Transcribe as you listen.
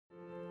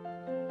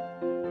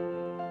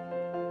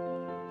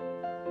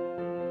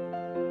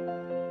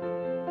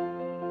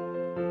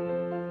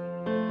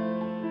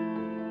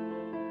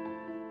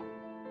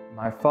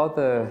My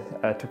father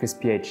took his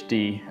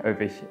PhD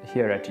over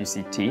here at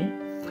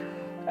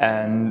UCT,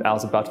 and I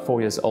was about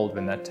 4 years old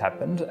when that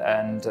happened,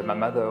 and my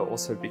mother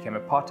also became a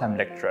part-time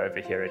lecturer over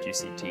here at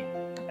UCT.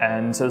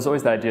 And so there's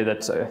always the idea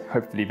that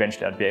hopefully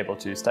eventually I'd be able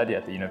to study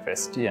at the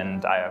university,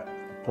 and I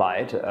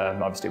applied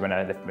obviously when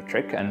I left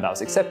matric, and I was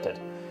accepted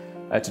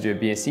to do a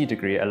B.Sc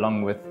degree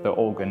along with the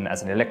organ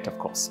as an elective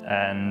course,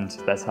 and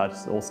that's how it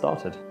all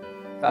started.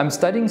 I'm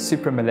studying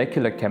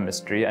supramolecular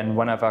chemistry, and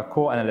one of our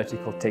core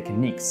analytical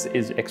techniques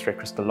is X-ray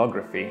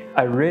crystallography.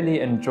 I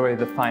really enjoy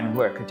the fine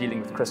work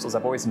dealing with crystals.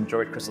 I've always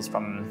enjoyed crystals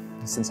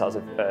since I was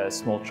a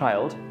small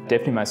child.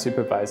 Definitely my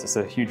supervisor is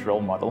a huge role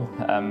model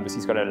because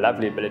he's got a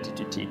lovely ability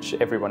to teach.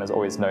 Everyone has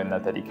always known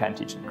that he can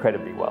teach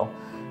incredibly well.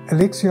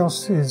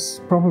 Alexios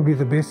is probably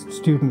the best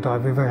student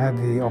I've ever had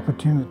the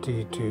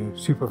opportunity to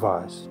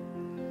supervise.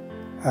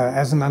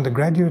 As an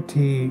undergraduate,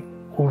 he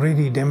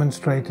already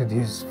demonstrated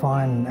his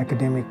fine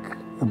academic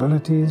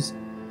abilities,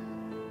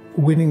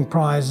 winning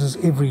prizes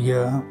every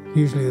year,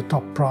 usually the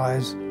top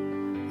prize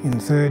in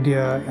third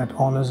year at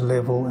honours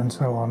level and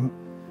so on.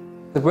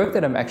 The work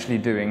that I'm actually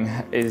doing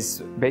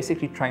is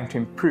basically trying to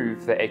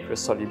improve the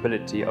aqueous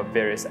solubility of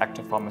various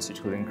active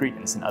pharmaceutical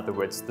ingredients, in other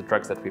words, the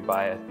drugs that we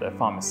buy at the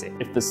pharmacy.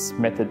 If this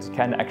method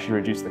can actually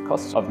reduce the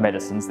cost of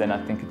medicines, then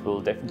I think it will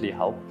definitely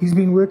help. He's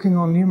been working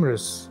on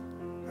numerous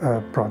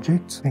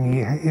projects, and he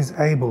is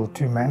able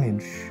to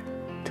manage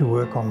to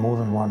work on more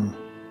than one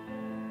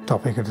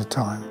topic at a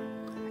time.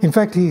 In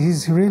fact,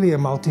 he's really a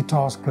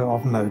multitasker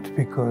of note,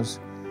 because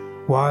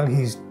while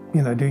he's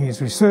doing his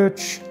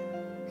research,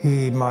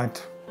 he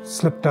might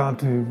slip down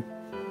to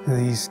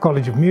the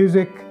College of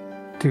Music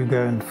to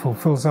go and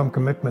fulfill some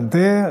commitment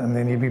there, and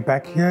then he'll be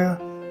back here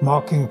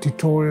marking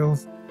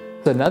tutorials.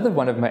 So another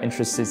one of my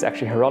interests is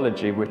actually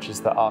horology, which is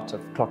the art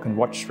of clock and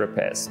watch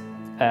repairs.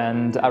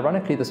 And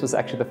ironically, this was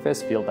actually the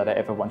first field that I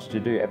ever wanted to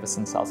do ever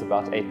since I was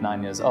about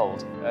 8-9 years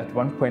old. At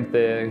one point,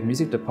 the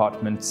music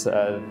department,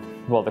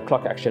 well, the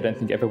clock actually I don't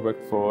think ever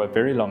worked for a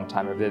very long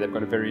time over there. They've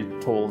got a very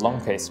tall,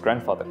 long-case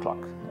grandfather clock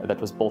that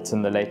was built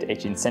in the late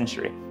 18th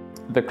century.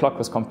 The clock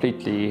was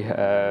completely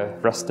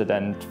rusted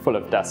and full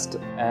of dust,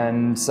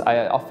 and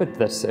I offered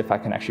that if I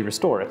can actually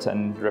restore it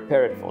and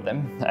repair it for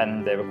them,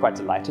 and they were quite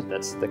delighted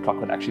that the clock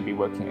would actually be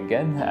working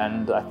again,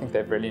 and I think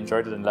they've really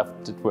enjoyed it and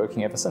loved it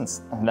working ever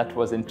since, and that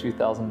was in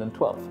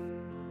 2012.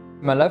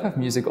 My love of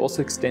music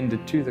also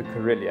extended to the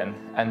carillon,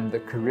 and the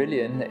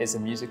carillon is a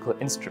musical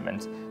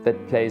instrument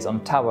that plays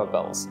on tower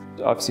bells.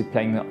 Obviously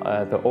playing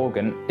the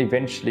organ,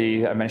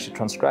 eventually I managed to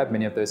transcribe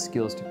many of those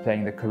skills to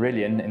playing the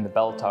carillon in the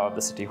bell tower of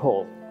the City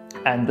Hall.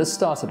 And this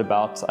started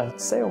about,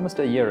 I'd say almost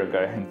a year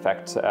ago, in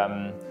fact,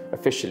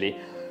 officially,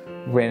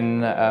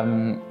 when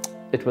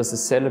it was the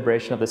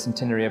celebration of the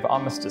centenary of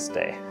Armistice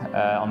Day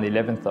on the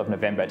 11th of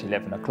November at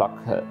 11 o'clock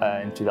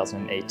in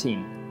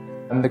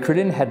 2018. The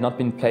carillon had not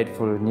been played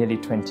for nearly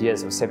 20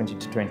 years, or 17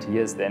 to 20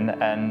 years then,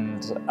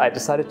 and I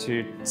decided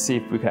to see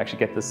if we could actually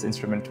get this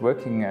instrument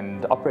working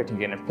and operating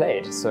again and play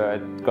it. So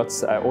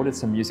I ordered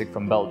some music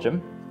from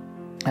Belgium,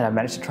 and I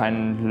managed to try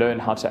and learn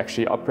how to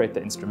actually operate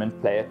the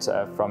instrument, play it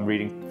from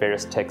reading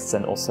various texts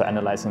and also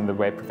analysing the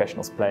way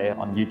professionals play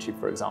on YouTube,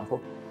 for example.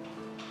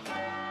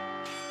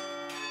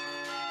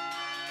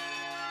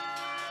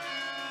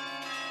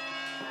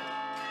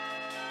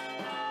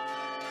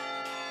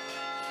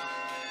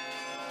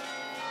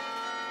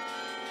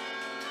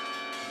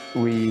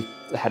 We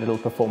had a little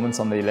performance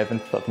on the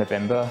 11th of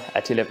November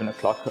at 11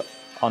 o'clock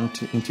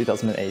in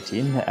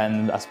 2018,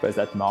 and I suppose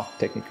that marked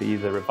technically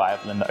the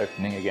revival and the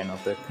opening again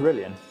of the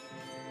carillon.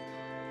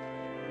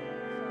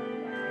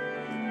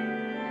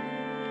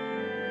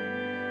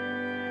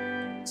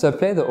 So I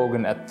play the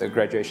organ at the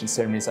graduation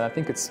ceremonies, and I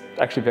think it's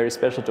actually very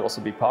special to also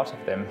be part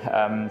of them.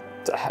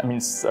 I mean,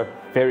 it's a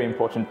very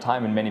important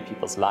time in many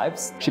people's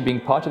lives. Actually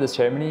being part of the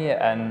ceremony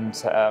and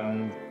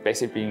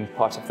basically being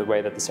part of the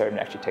way that the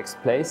ceremony actually takes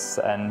place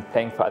and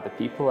playing for other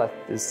people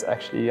is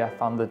actually, I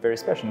found that very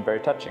special and very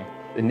touching.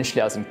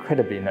 Initially I was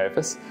incredibly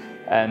nervous,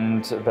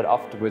 but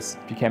afterwards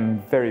it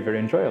became very, very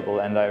enjoyable,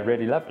 and I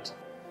really love it.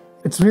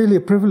 It's really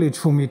a privilege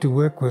for me to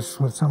work with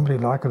somebody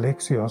like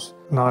Alexios.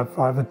 And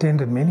I've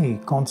attended many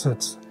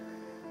concerts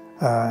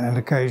and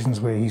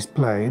occasions where he's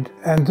played.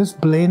 And this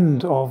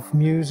blend of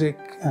music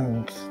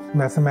and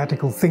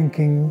mathematical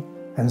thinking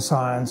and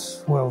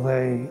science, well,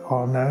 they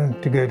are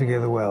known to go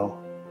together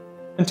well.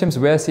 In terms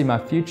of where I see my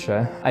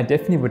future, I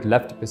definitely would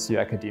love to pursue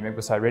academia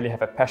because I really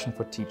have a passion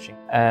for teaching.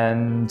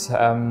 And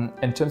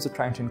in terms of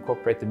trying to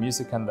incorporate the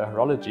music and the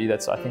horology,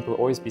 that's I think will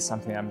always be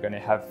something I'm going to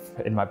have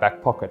in my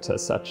back pocket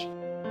as such.